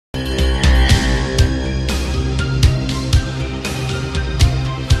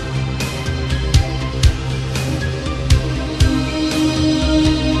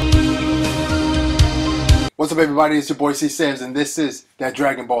What's up, everybody? It's your boy C Sam's, and this is that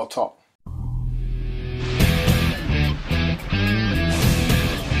Dragon Ball Talk.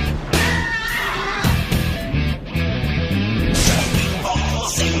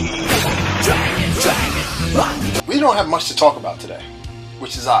 We don't have much to talk about today,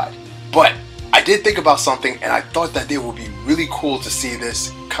 which is odd. But I did think about something, and I thought that it would be really cool to see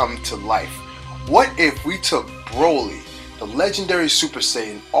this come to life. What if we took Broly, the legendary Super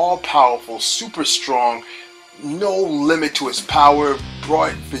Saiyan, all-powerful, super strong, no limit to his power,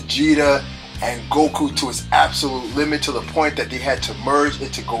 brought Vegeta and Goku to his absolute limit, to the point that they had to merge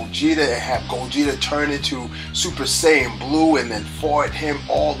into Gogeta and have Gogeta turn into Super Saiyan Blue, and then fought him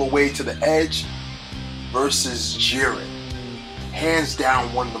all the way to the edge, versus Jiren. Hands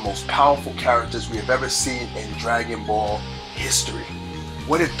down one of the most powerful characters we have ever seen in Dragon Ball history.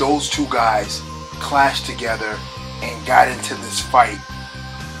 What if those two guys clashed together and got into this fight?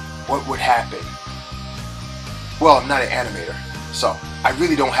 What would happen? Well, I'm not an animator, so I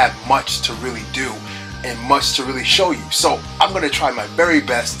really don't have much to really do and much to really show you. So I'm going to try my very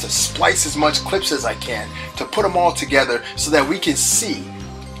best to splice as much clips as I can to put them all together so that we can see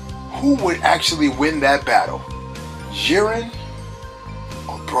who would actually win that battle. Jiren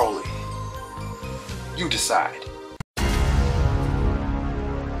or Broly? You decide.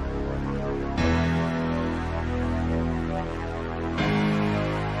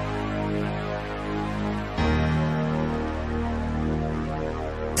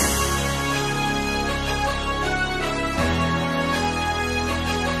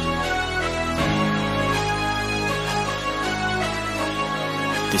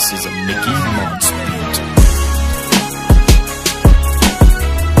 This is a Mickey Mouse beat.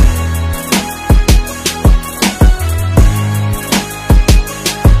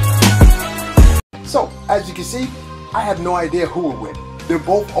 So, as you can see, I have no idea who will win. They're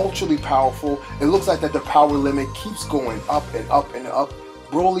both ultra powerful. It looks like that the power limit keeps going up and up and up.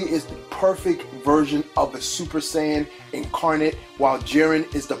 Broly is the perfect version of a Super Saiyan incarnate, while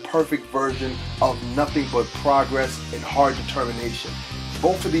Jiren is the perfect version of nothing but progress and hard determination.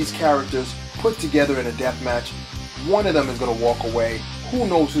 Both of these characters put together in a death match. One of them is going to walk away. Who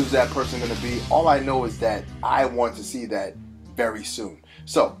knows who's that person going to be? All I know is that I want to see that very soon.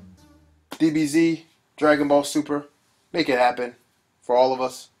 So, DBZ, Dragon Ball Super, make it happen for all of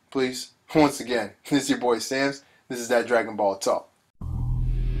us, please. Once again, this is your boy Sam's. This is that Dragon Ball Talk.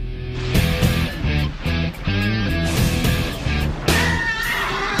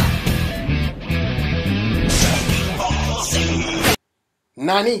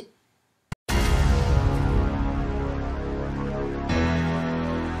 Nani?